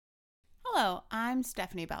Hello, I'm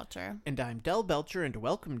Stephanie Belcher. And I'm Del Belcher, and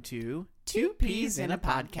welcome to Two Peas in a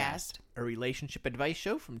Podcast, a relationship advice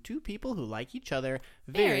show from two people who like each other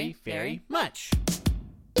Very, very, very much.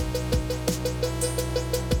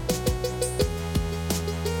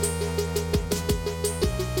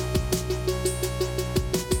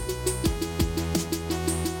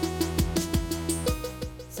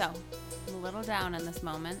 So, I'm a little down in this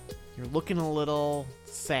moment. You're looking a little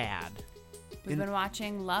sad. We've been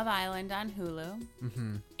watching Love Island on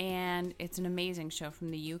Hulu, and it's an amazing show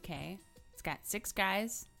from the UK. It's got 6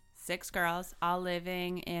 guys, 6 girls, all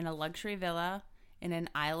living in a luxury villa in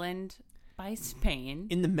an island by Spain.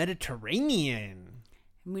 In the Mediterranean.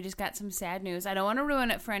 And we just got some sad news. I don't want to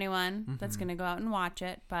ruin it for anyone that's going to go out and watch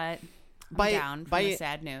it, but I'm down from the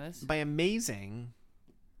sad news. By amazing,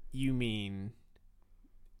 you mean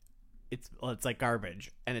it's like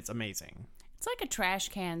garbage, and it's amazing. It's like a trash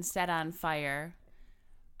can set on fire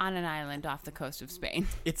on an island off the coast of Spain.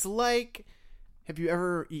 It's like, have you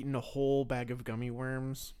ever eaten a whole bag of gummy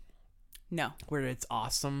worms? No. Where it's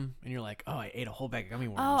awesome, and you're like, oh, I ate a whole bag of gummy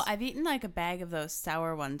worms. Oh, I've eaten like a bag of those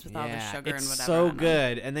sour ones with all the sugar and whatever. It's so on them.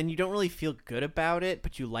 good, and then you don't really feel good about it,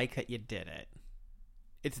 but you like that you did it.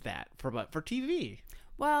 It's that for TV.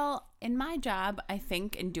 Well, in my job, I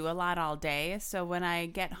think and do a lot all day. So when I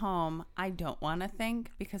get home, I don't want to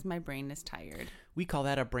think because my brain is tired. We call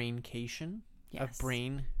that a braincation. Yes. A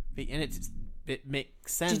brain, and it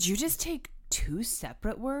makes sense. Did you just take 2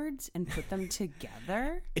 separate words and put them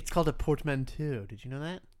together? It's called a portmanteau. Did you know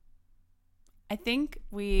that? I think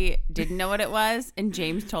we didn't know what it was, and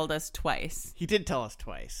James told us twice. He did tell us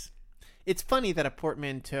twice. It's funny that a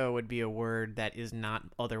portmanteau would be a word that is not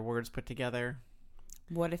other words put together.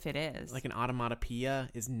 What if it is? Like an onomatopoeia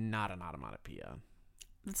is not an onomatopoeia.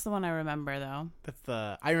 That's the one I remember, though.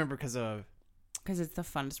 I remember because it's the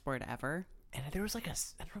funnest word ever. And there was like I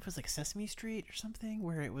don't know if it was like Sesame Street or something,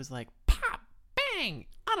 where it was like, pop, bang,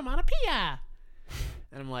 onomatopoeia.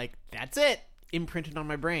 And I'm like, that's it. Imprinted on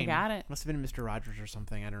my brain. Got it. Must have been Mr. Rogers or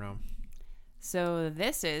something. I don't know. So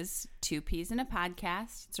this is Two Peas in a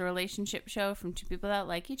Podcast. It's a relationship show from two people that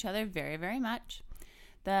like each other very, very much.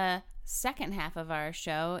 The second half of our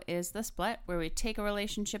show is The Split, where we take a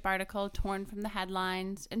relationship article torn from the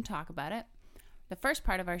headlines and talk about it. The first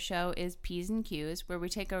part of our show is P's and Q's, where we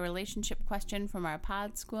take a relationship question from our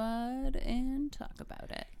pod squad and talk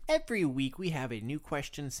about it. Every week we have a new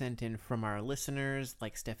question sent in from our listeners,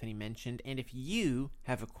 like Stephanie mentioned. And if you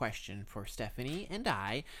have a question for Stephanie and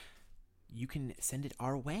I, you can send it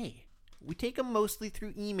our way. We take them mostly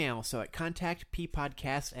through email, so at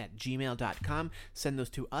contactppodcast@gmail.com, send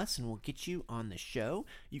those to us and we'll get you on the show.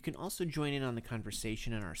 You can also join in on the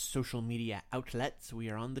conversation on our social media outlets.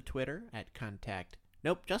 We are on the Twitter at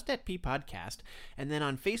just at ppodcast, and then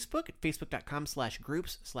on Facebook at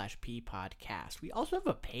facebook.com/groups/ppodcast. We also have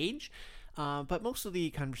a page, but most of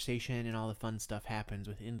the conversation and all the fun stuff happens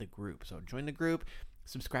within the group. So join the group,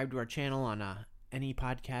 subscribe to our channel on any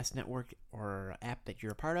podcast network or app that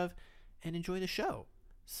you're a part of, and enjoy the show.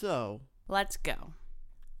 So, let's go.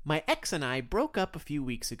 My ex and I broke up a few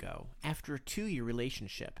weeks ago after a 2-year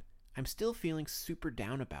relationship. I'm still feeling super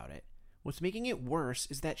down about it. What's making it worse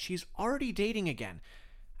is that she's already dating again.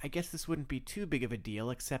 I guess this wouldn't be too big of a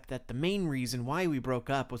deal, except that the main reason why we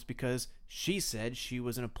broke up was because she said she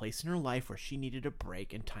was in a place in her life where she needed a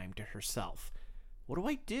break and time to herself. What do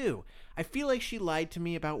I do? I feel like she lied to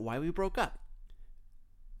me about why we broke up.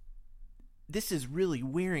 This is really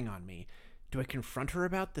wearing on me. Do I confront her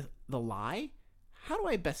about the lie? How do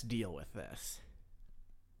I best deal with this?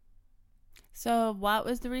 So what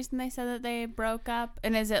was the reason they said that they broke up?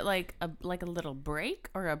 And is it like a little break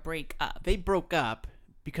or a break up? They broke up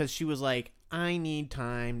because she was like, I need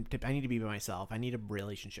to be by myself. I need a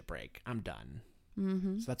relationship break. I'm done.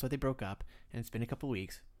 Mm-hmm. So that's why they broke up, and it's been a couple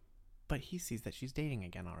weeks. But he sees that she's dating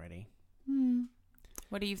again already.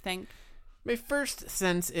 What do you think? My first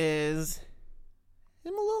sense is,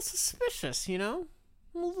 I'm a little suspicious, I'm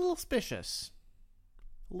a little suspicious.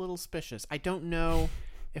 I don't know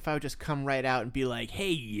if I would just come right out and be like, hey,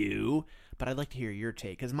 you. But I'd like to hear your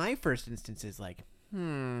take. Because my first instance is like,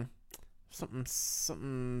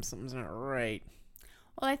 something's not right.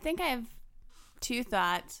 Well, I think I have 2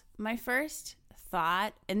 thoughts. My first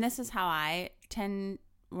thought, and this is how I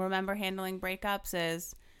remember handling breakups,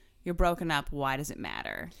 is you're broken up. Why does it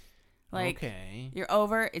matter? Like, okay. You're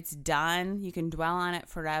over, it's done, you can dwell on it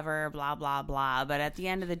forever, blah, blah, blah. But at the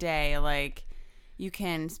end of the day, like, you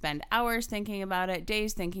can spend hours thinking about it,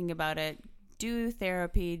 days thinking about it, do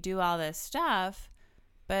therapy, do all this stuff,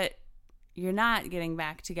 but you're not getting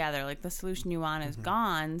back together. Like, the solution you want is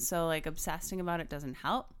gone, so, like, obsessing about it doesn't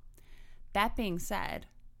help. That being said,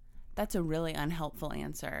 that's a really unhelpful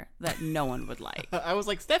answer that no one would like. I was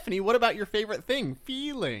like, Stephanie, what about your favorite thing?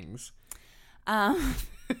 Feelings. But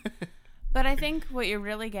I think what you're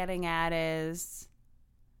really getting at is,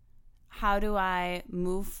 how do I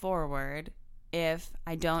move forward if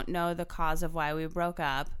I don't know the cause of why we broke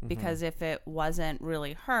up? Because if it wasn't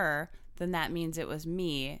really her, then that means it was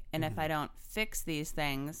me. And if I don't fix these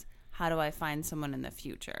things, how do I find someone in the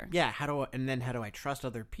future? Yeah, how do I trust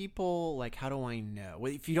other people? Like, how do I know?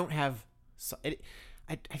 Well, if you don't have...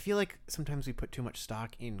 I feel like sometimes we put too much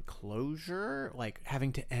stock in closure, like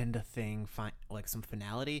having to end a thing, like some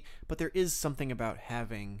finality. But there is something about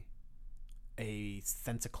having a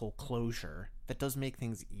sensical closure that does make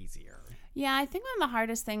things easier. Yeah, I think one of the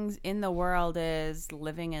hardest things in the world is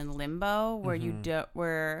living in limbo, where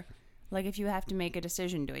where, like, if you have to make a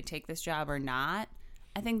decision, do I take this job or not?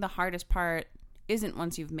 I think the hardest part isn't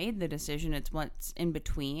once you've made the decision, it's what's in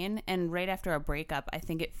between. And right after a breakup, I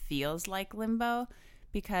think it feels like limbo,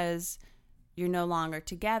 because you're no longer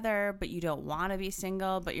together, but you don't want to be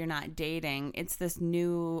single, but you're not dating. It's this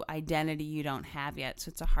new identity you don't have yet, so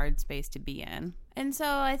it's a hard space to be in. And so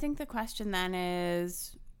I think the question then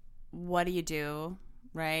is, what do you do,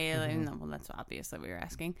 right? Well, that's obvious that we were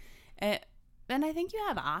asking. Then I think you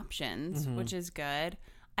have options, which is good.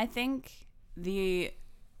 I think the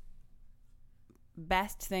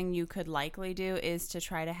best thing you could likely do is to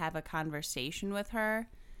try to have a conversation with her.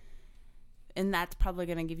 And that's probably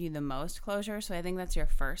going to give you the most closure. So I think that's your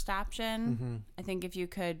first option. I think if you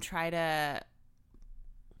could try to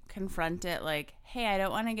confront it like, hey, I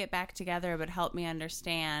don't want to get back together, but help me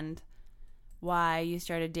understand why you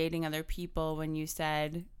started dating other people when you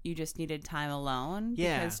said you just needed time alone.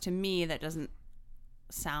 Yeah. Because to me, that doesn't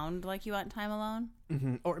sound like you want time alone.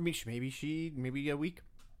 Or maybe a week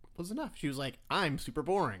was enough. She was like, I'm super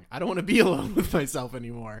boring. I don't want to be alone with myself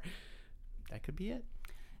anymore. That could be it.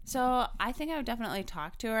 So I think I would definitely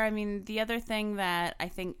talk to her. I mean, the other thing that I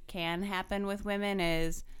think can happen with women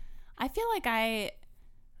is I feel like I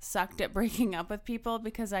sucked at breaking up with people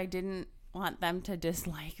because I didn't want them to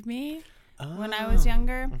dislike me when I was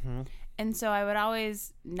younger. And so I would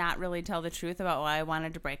always not really tell the truth about why I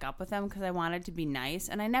wanted to break up with them, because I wanted to be nice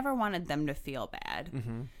and I never wanted them to feel bad.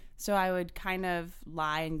 So I would kind of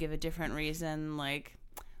lie and give a different reason, like,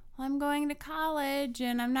 well, I'm going to college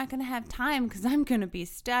and I'm not going to have time because I'm going to be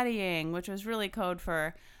studying, which was really code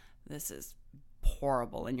for, this is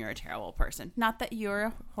horrible and you're a terrible person. Not that you're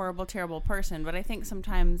a horrible, terrible person, but I think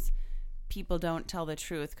sometimes people don't tell the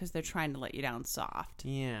truth because they're trying to let you down soft.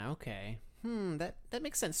 Yeah, okay. That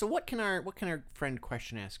makes sense. So what can our friend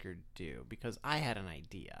question asker do? Because I had an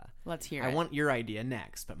idea. Let's hear it. I want your idea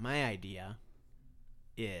next, but my idea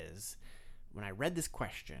is, when I read this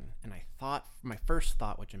question and I thought, my first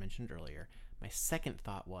thought, which I mentioned earlier, my second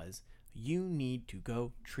thought was, you need to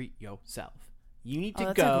go treat yourself. You need to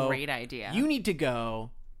that's go. a great idea. You need to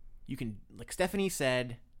go. You can, like Stephanie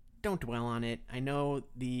said, don't dwell on it. I know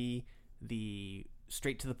the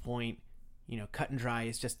straight to the point, cut and dry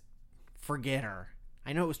is just forget her.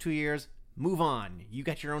 I know it was 2 years. Move on. You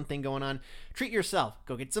got your own thing going on. Treat yourself.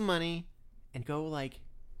 Go get some money and go,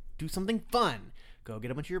 do something fun. Go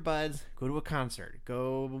get a bunch of your buds. Go to a concert.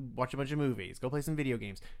 Go watch a bunch of movies. Go play some video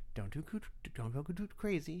games. Don't go too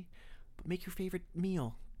crazy, but make your favorite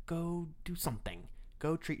meal. Go do something.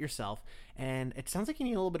 Go treat yourself. And it sounds like you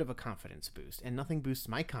need a little bit of a confidence boost. And nothing boosts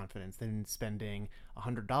my confidence than spending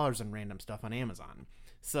 $100 on random stuff on Amazon.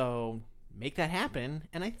 So make that happen.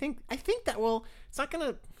 And I think that will, it's not going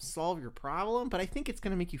to solve your problem, but I think it's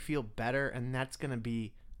going to make you feel better. And that's going to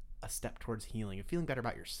be a step towards healing and feeling better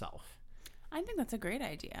about yourself. I think that's a great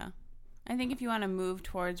idea. I think if you want to move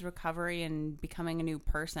towards recovery and becoming a new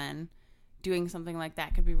person, doing something like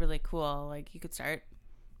that could be really cool. Like, you could start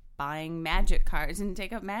buying Magic cards and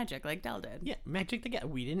take up Magic like Del did. Yeah, Magic the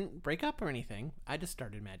Gathering. We didn't break up or anything. I just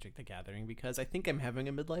started Magic the Gathering because I think I'm having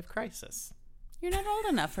a midlife crisis. You're not old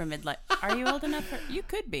enough for midlife. Are you old enough for... You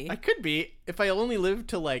could be. I could be. If I only lived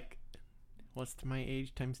to, what's my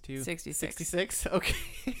age times 2? 66. 66? Okay.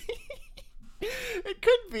 It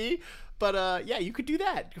could be. But, yeah, you could do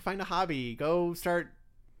that. Go find a hobby. Go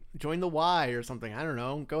join the Y or something. I don't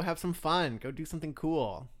know. Go have some fun. Go do something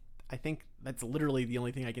cool. I think that's literally the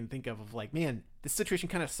only thing I can think of man, this situation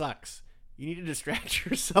kind of sucks. You need to distract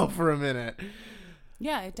yourself for a minute.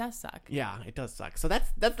 Yeah, it does suck. Yeah, it does suck. So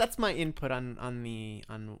that's my input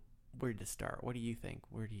on where to start. What do you think?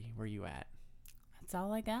 Where are you at? That's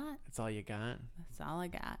all I got. That's all you got? That's all I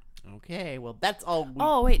got. Okay, well, that's all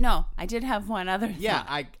Oh, wait, no. I did have one other thing. Yeah,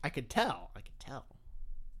 I could tell.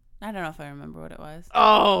 I don't know if I remember what it was.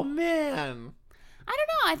 Oh, man. I don't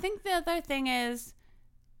know. I think the other thing is,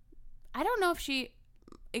 I don't know if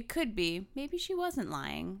it could be, maybe she wasn't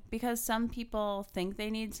lying, because some people think they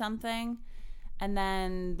need something and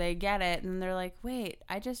then they get it and they're like, wait,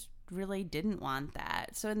 I just really didn't want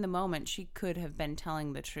that. So in the moment, she could have been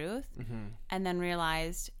telling the truth and then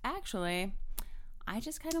realized, actually, I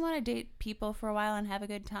just kind of want to date people for a while and have a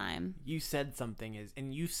good time. You said something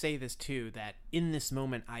and you say this too, that in this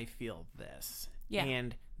moment I feel this. Yeah.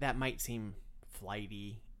 And that might seem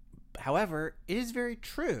flighty. However, it is very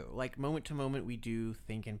true. Like, moment to moment, we do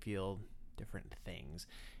think and feel different things.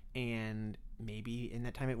 And maybe in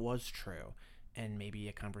that time it was true. And maybe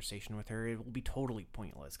a conversation with her, it will be totally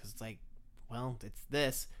pointless. Because it's like, well, it's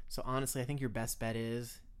this. So honestly, I think your best bet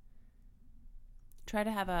is... try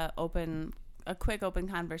to have a quick open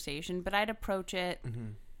conversation. But I'd approach it,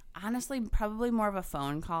 honestly, probably more of a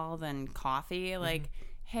phone call than coffee. Like,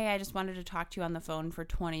 hey, I just wanted to talk to you on the phone for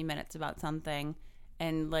 20 minutes about something.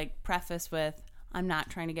 And, like, preface with, I'm not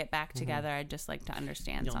trying to get back together. I'd just like to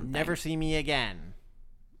understand You'll something. never see me again.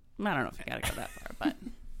 I don't know if you got to go that far, but...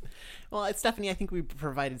 Well, Stephanie, I think we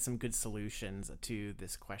provided some good solutions to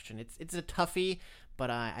this question. It's a toughie, but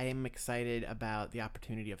I am excited about the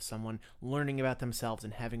opportunity of someone learning about themselves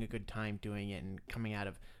and having a good time doing it and coming out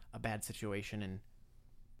of a bad situation and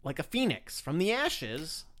like a phoenix from the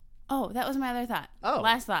ashes. Oh, that was my other thought. Oh.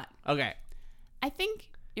 Last thought. Okay. I think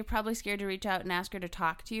you're probably scared to reach out and ask her to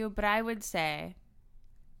talk to you, but I would say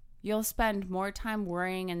you'll spend more time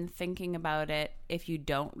worrying and thinking about it if you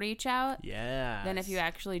don't reach out than if you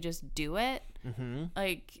actually just do it.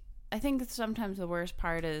 Like, I think sometimes the worst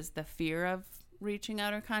part is the fear of reaching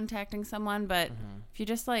out or contacting someone, but if you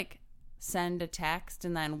just, like, send a text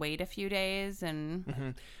and then wait a few days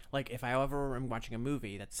and... Like, if I ever am watching a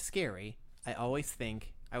movie that's scary, I always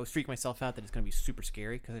freak myself out that it's going to be super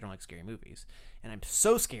scary because I don't like scary movies. And I'm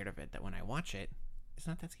so scared of it that when I watch it, it's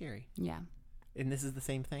not that scary. Yeah. And this is the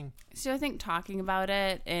same thing. So I think talking about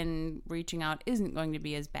it and reaching out isn't going to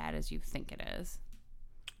be as bad as you think it is.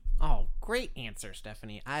 Oh, great answer,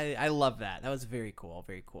 Stephanie. I love that. That was very cool.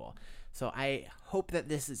 Very cool. So I hope that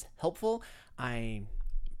this is helpful. I'm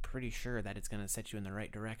pretty sure that it's going to set you in the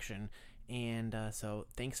right direction. And so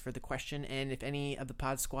thanks for the question. And if any of the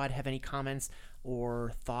Pod Squad have any comments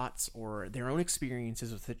or thoughts or their own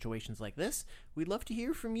experiences with situations like this, we'd love to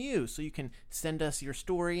hear from you. So you can send us your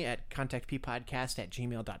story at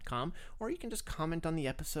contactppodcast@gmail.com, or you can just comment on the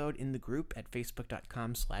episode in the group at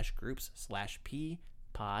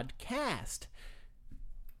facebook.com/groups/ppodcast.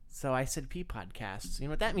 So I said P podcasts. You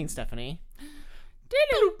know what that means, Stephanie?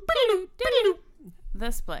 The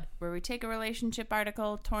Split, where we take a relationship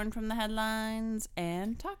article torn from the headlines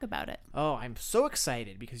and talk about it. Oh, I'm so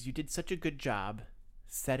excited because you did such a good job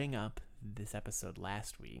setting up this episode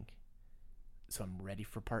last week. So I'm ready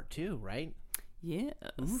for part 2, right? Yes.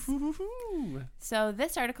 Ooh. So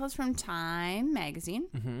this article is from Time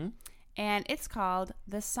magazine, and it's called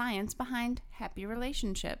The Science Behind Happy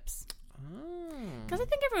Relationships. Because I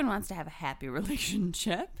think everyone wants to have a happy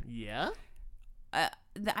relationship. Yeah?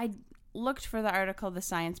 I looked for the article, The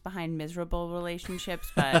Science Behind Miserable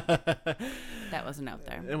Relationships, but that wasn't out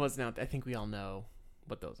there. It wasn't out there. I think we all know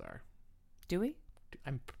what those are. Do we?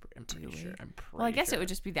 I'm pretty sure. Well, I guess it would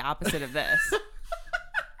just be the opposite of this.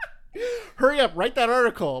 Hurry up, write that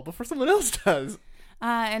article before someone else does.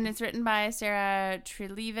 And it's written by Sarah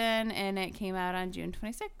Treleaven, and it came out on June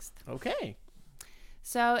 26th. Okay.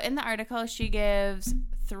 So in the article, she gives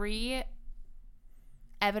 3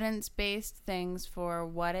 evidence-based things for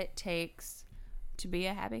what it takes to be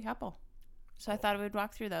a happy couple. So I thought we'd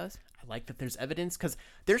walk through those. I like that there's evidence because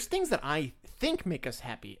there's things that I think make us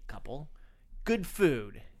happy couple. Good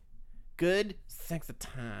food, good sex of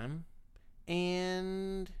time,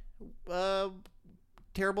 and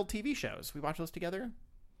terrible TV shows. We watch those together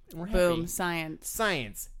and we're happy. Boom, science.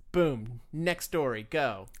 Science. Boom. Next story.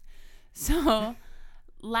 Go. So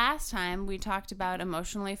last time we talked about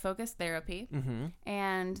emotionally focused therapy,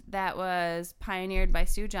 and that was pioneered by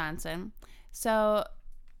Sue Johnson. So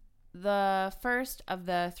the first of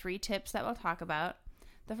the 3 tips that we'll talk about,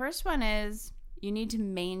 the first one is you need to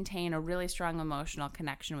maintain a really strong emotional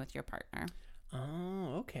connection with your partner.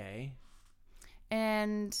 Oh, okay.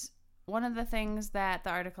 And one of the things that the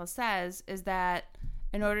article says is that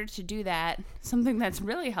in order to do that, something that's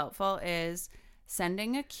really helpful is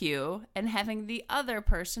sending a cue and having the other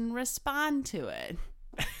person respond to it.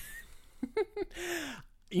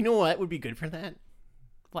 You know what would be good for that?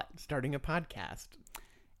 What? Starting a podcast.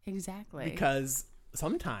 Exactly. Because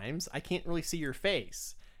sometimes I can't really see your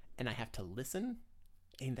face and I have to listen.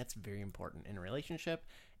 And that's very important in a relationship.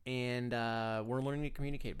 And we're learning to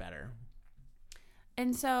communicate better.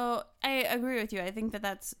 And so I agree with you. I think that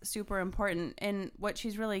that's super important. And what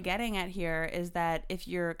she's really getting at here is that if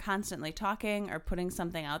you're constantly talking or putting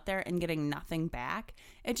something out there and getting nothing back,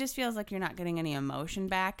 it just feels like you're not getting any emotion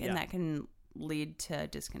back, and that can lead to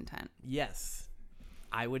discontent. Yes.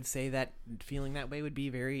 I would say that feeling that way would be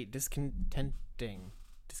very discontenting.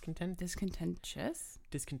 Discontentious?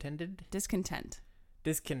 Discontented? Discontent.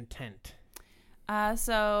 Discontent.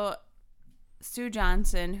 So Sue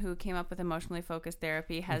Johnson, who came up with emotionally focused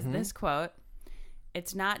therapy, has this quote.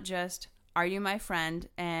 It's not just, are you my friend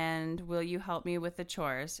and will you help me with the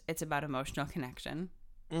chores? It's about emotional connection.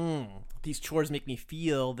 These chores make me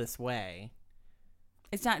feel this way.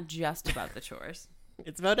 It's not just about the chores.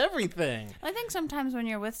 It's about everything. I think sometimes when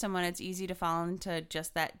you're with someone, it's easy to fall into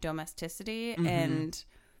just that domesticity and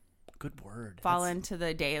good word. Fall into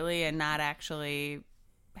the daily and not actually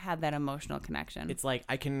have that emotional connection. It's like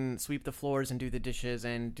I can sweep the floors and do the dishes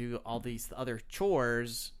and do all these other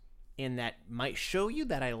chores, and that might show you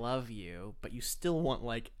that I love you, but you still want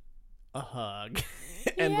like a hug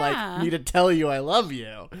and like me to tell you I love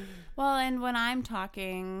you. Well, and when I'm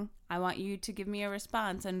talking, I want you to give me a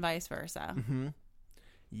response and vice versa.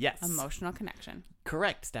 Yes. Emotional connection.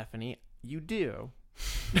 Correct, Stephanie. You do.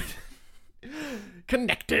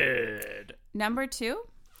 Connected. Number 2,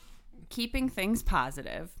 keeping things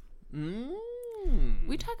positive.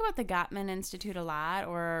 We talk about the Gottman Institute a lot,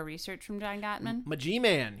 or research from John Gottman. My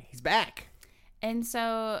G-Man, he's back. And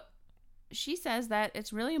so she says that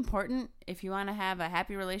it's really important, if you want to have a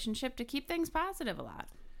happy relationship, to keep things positive a lot.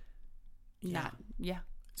 Yeah.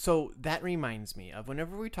 So that reminds me of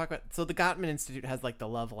whenever we talk about, so the Gottman Institute has like the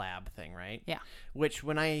Love Lab thing, right? Yeah. Which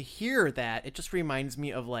when I hear that, it just reminds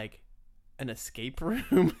me of like an escape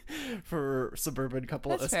room for suburban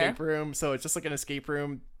couple. That's escape fair. room. So it's just like an escape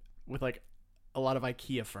room with like a lot of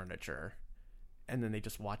IKEA furniture, and then they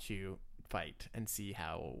just watch you fight and see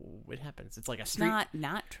how it happens. It's like a street.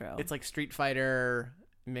 Not true. It's like Street Fighter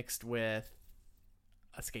mixed with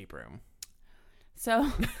escape room.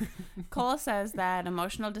 So Cole says that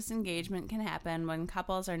emotional disengagement can happen when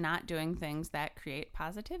couples are not doing things that create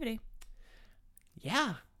positivity.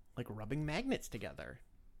 Yeah, like rubbing magnets together.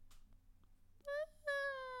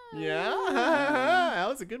 Yeah, that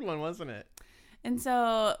was a good one, wasn't it? And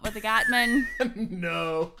so what the Gottman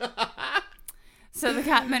No. So the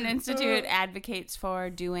Gottman Institute advocates for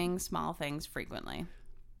doing small things frequently.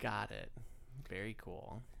 Got it. Very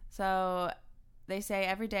cool. So they say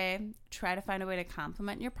every day, try to find a way to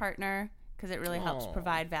compliment your partner, because it really helps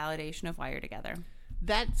provide validation of why you're together.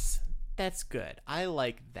 That's good. I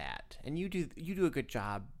like that. And you do a good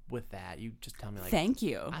job with that. You just tell me like, thank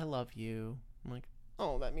you. I love you. I'm like,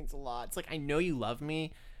 oh, that means a lot. It's like, I know you love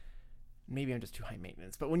me. Maybe I'm just too high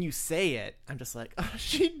maintenance. But when you say it, I'm just like, oh,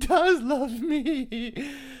 she does love me.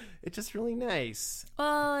 It's just really nice.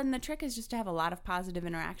 Well, and the trick is just to have a lot of positive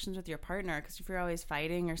interactions with your partner, because if you're always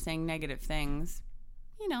fighting or saying negative things,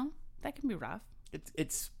 that can be rough. It's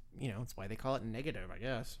it's why they call it negative, I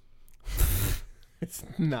guess. It's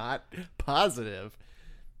not positive.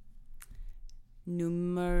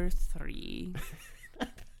 Number 3.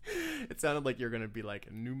 It sounded like you're going to be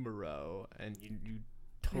like numero, and you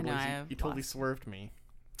totally swerved me.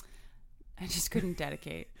 I just couldn't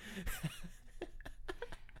dedicate.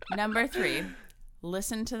 Number 3,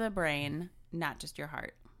 listen to the brain, not just your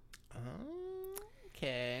heart.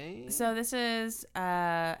 Okay. So this is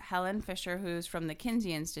Helen Fisher, who's from the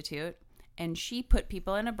Kinsey Institute, and she put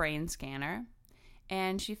people in a brain scanner,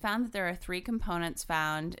 and she found that there are 3 components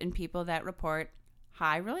found in people that report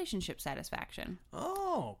high relationship satisfaction.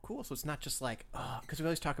 Oh, cool. So it's not just like, because we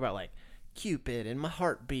always talk about like Cupid and my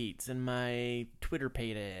heartbeats and my Twitter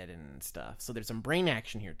pated and stuff. So there's some brain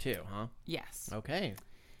action here too, huh? Yes. Okay.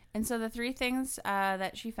 And so the 3 things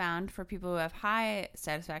that she found for people who have high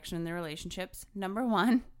satisfaction in their relationships: number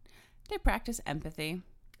 1, they practice empathy.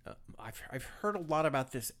 I've heard a lot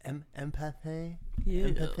about this empathy.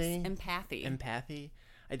 Yes. Empathy.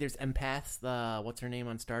 There's empaths. What's her name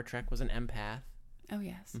on Star Trek was an empath. Oh,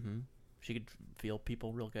 yes. Mm-hmm. She could feel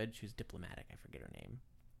people real good. She was diplomatic. I forget her name.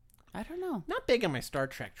 I don't know. Not big on my Star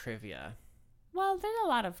Trek trivia. Well, there's a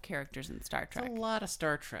lot of characters in Star Trek. There's a lot of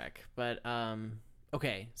Star Trek, but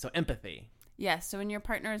okay, so empathy. Yes, so when your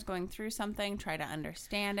partner is going through something, try to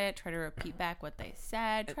understand it, try to repeat back what they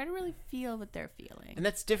said, try to really feel what they're feeling. And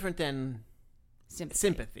that's different than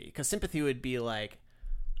sympathy, because sympathy would be like,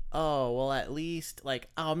 oh, well, at least, like,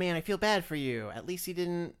 oh, man, I feel bad for you. At least you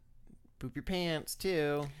didn't poop your pants,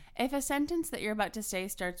 too. If a sentence that you're about to say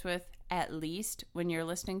starts with "at least" when you're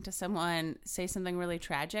listening to someone say something really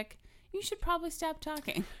tragic, you should probably stop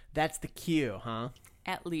talking. That's the cue, huh?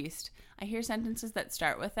 At least. I hear sentences that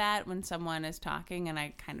start with that when someone is talking, and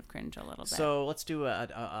I kind of cringe a little bit. So let's do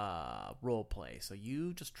a role play. So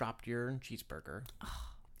you just dropped your cheeseburger.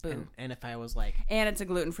 Boo. And if I was like... And it's a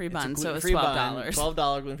gluten-free bun, so it's $12. $12. $12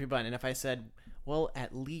 gluten-free bun. And if I said, well,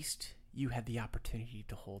 at least you had the opportunity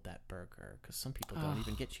to hold that burger, because some people don't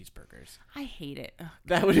even get cheeseburgers. I hate it. Ugh.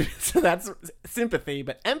 That would so that's sympathy,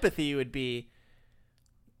 but empathy would be,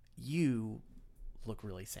 you look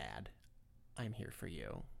really sad. I'm here for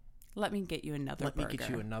you. Let me get you another burger. Let me get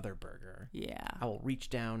you another burger. Yeah. I will reach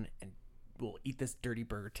down and we'll eat this dirty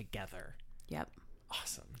burger together. Yep.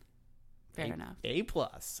 Awesome. Fair enough. A+.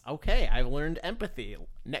 Okay, I've learned empathy.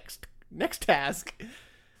 Next task.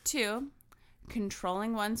 2,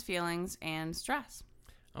 controlling one's feelings and stress.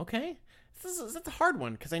 Okay. That's a hard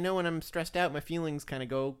one, because I know when I'm stressed out, my feelings kind of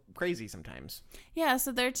go crazy sometimes. Yeah,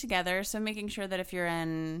 so they're together. So making sure that if you're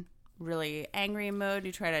in really angry mode,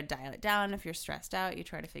 you try to dial it down. If you're stressed out, you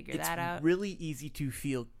try to figure that out. It's really easy to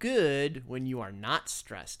feel good when you are not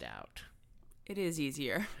stressed out. It is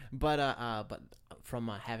easier. But from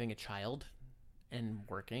having a child and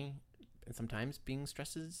working, and sometimes being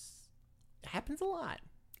stressed happens a lot.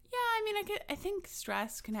 Yeah, I mean, I think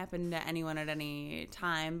stress can happen to anyone at any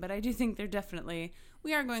time, but I do think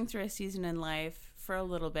we are going through a season in life for a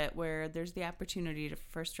little bit where there's the opportunity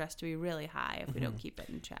for stress to be really high if we don't keep it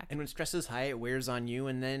in check. And when stress is high, it wears on you,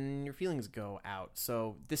 and then your feelings go out.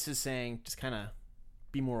 So this is saying just kind of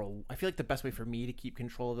be more. I feel like the best way for me to keep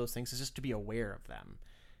control of those things is just to be aware of them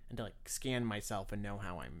and to like scan myself and know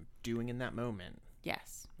how I'm doing in that moment.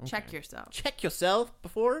 Yes. Okay. Check yourself. Check yourself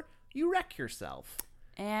before you wreck yourself.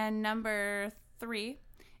 And number 3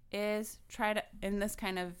 is and this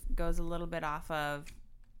kind of goes a little bit off of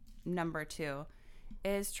number 2,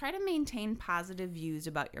 is try to maintain positive views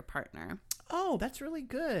about your partner. Oh, that's really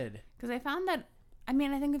good. Because I found that, I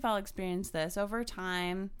think we've all experienced this. Over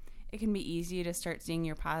time, it can be easy to start seeing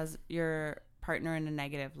your partner in a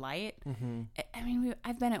negative light. Mm-hmm.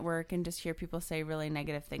 I've been at work and just hear people say really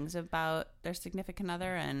negative things about their significant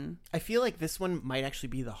other. And I feel like this one might actually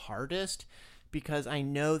be the hardest, because I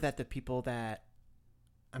know that the people that,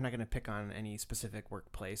 I'm not going to pick on any specific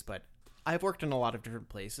workplace, but I've worked in a lot of different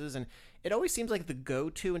places, and it always seems like the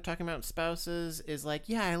go-to when talking about spouses is like,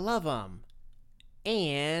 yeah, I love them,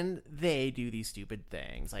 and they do these stupid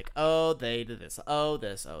things, like, oh, they do this, oh,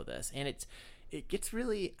 this, and it gets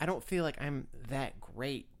really, I don't feel like I'm that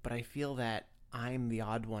great, but I feel that I'm the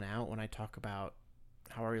odd one out when I talk about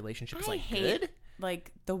how our relationship is like good.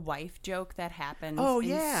 Like the wife joke that happens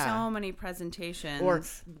in so many presentations. Or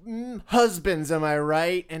husbands, am I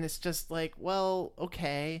right? And it's just like, well,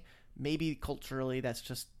 okay, maybe culturally that's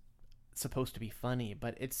just supposed to be funny,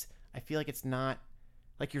 but I feel like it's not,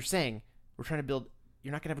 like you're saying, we're trying to build,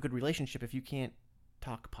 you're not going to have a good relationship if you can't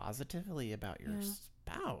talk positively about your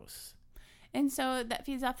spouse. And so that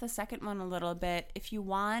feeds off the second one a little bit. If you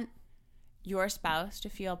want your spouse to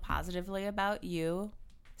feel positively about you,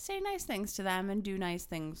 say nice things to them and do nice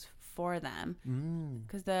things for them.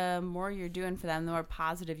 Because the more you're doing for them, the more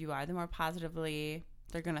positive you are, the more positively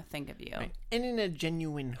they're going to think of you. Right. And in a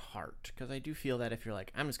genuine heart. Because I do feel that if you're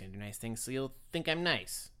like, I'm just going to do nice things so you'll think I'm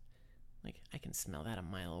nice. Like, I can smell that a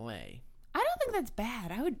mile away. I don't think that's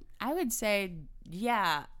bad. I would say,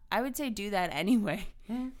 yeah, I would say do that anyway.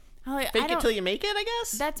 Fake it till you make it, I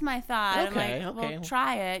guess? That's my thought. Okay, I'm like, well,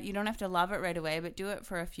 try it. You don't have to love it right away, but do it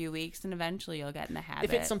for a few weeks, and eventually you'll get in the habit.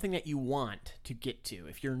 If it's something that you want to get to.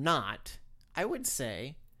 If you're not, I would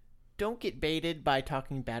say don't get baited by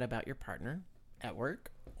talking bad about your partner at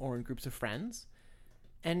work or in groups of friends,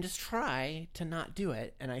 and just try to not do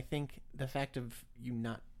it. And I think the fact of you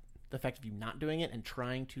not doing it and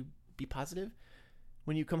trying to be positive,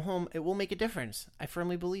 when you come home, it will make a difference. I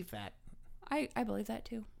firmly believe that. I believe that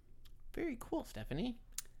too. Very cool, Stephanie.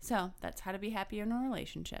 So that's how to be happy in a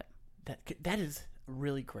relationship. That is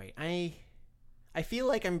really great. I feel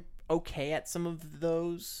like I'm okay at some of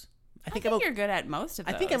those. I think you're good at most of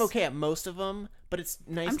those. I think I'm okay at most of them, but it's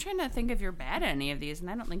nice. I'm trying to think if you're bad at any of these, and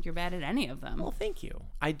I don't think you're bad at any of them. Well, thank you.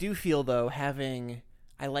 I do feel, though,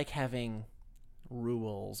 I like having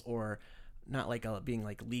rules, or not like being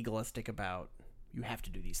like legalistic about you have to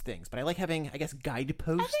do these things, but I like having, I guess,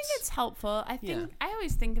 guideposts. I think it's helpful. I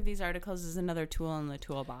always think of these articles as another tool in the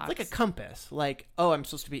toolbox. It's like a compass. Like, oh, I'm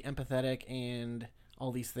supposed to be empathetic and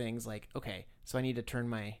all these things. Like, okay, so I need to turn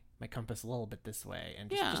my compass a little bit this way, and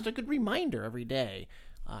just a good reminder every day.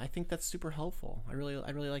 I think that's super helpful. I really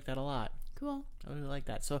like that a lot. Cool. I really like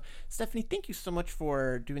that. So, Stephanie, thank you so much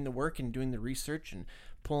for doing the work and doing the research and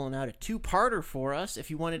pulling out a 2-parter for us. If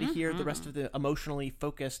you wanted to hear the rest of the emotionally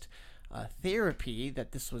focused therapy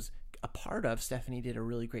that this was a part of, Stephanie did a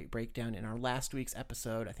really great breakdown in our last week's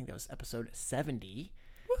episode. I think that was episode 70.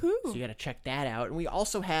 Woohoo! So you got to check that out. And we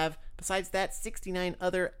also have, besides that, 69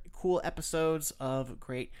 other cool episodes of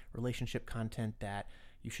great relationship content that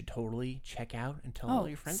you should totally check out and tell all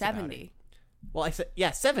your friends 70. about it. Well, I said,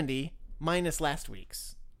 70 minus last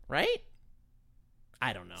week's, right?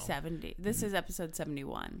 I don't know. 70. This is episode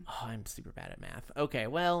 71. Oh, I'm super bad at math. Okay,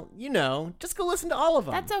 well, just go listen to all of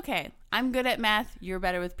them. That's okay. I'm good at math. You're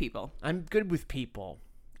better with people. I'm good with people.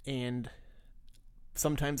 And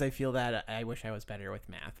sometimes I feel that I wish I was better with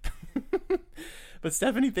math. But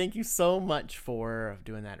Stephanie, thank you so much for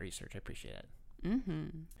doing that research. I appreciate it. Mm-hmm.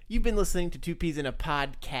 You've been listening to Two Peas in a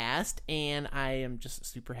Podcast, and I am just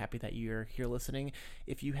super happy that you're here listening.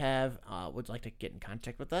 If you would like to get in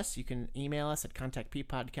contact with us, you can email us at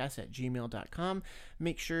contactppodcast@gmail.com.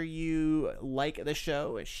 Make sure you like the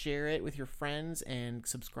show, share it with your friends, and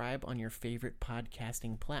subscribe on your favorite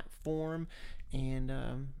podcasting platform.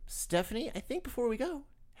 And Stephanie, I think before we go,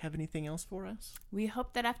 have anything else for us? We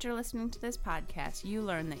hope that after listening to this podcast, you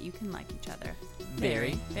learn that you can like each other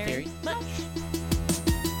Very, very much.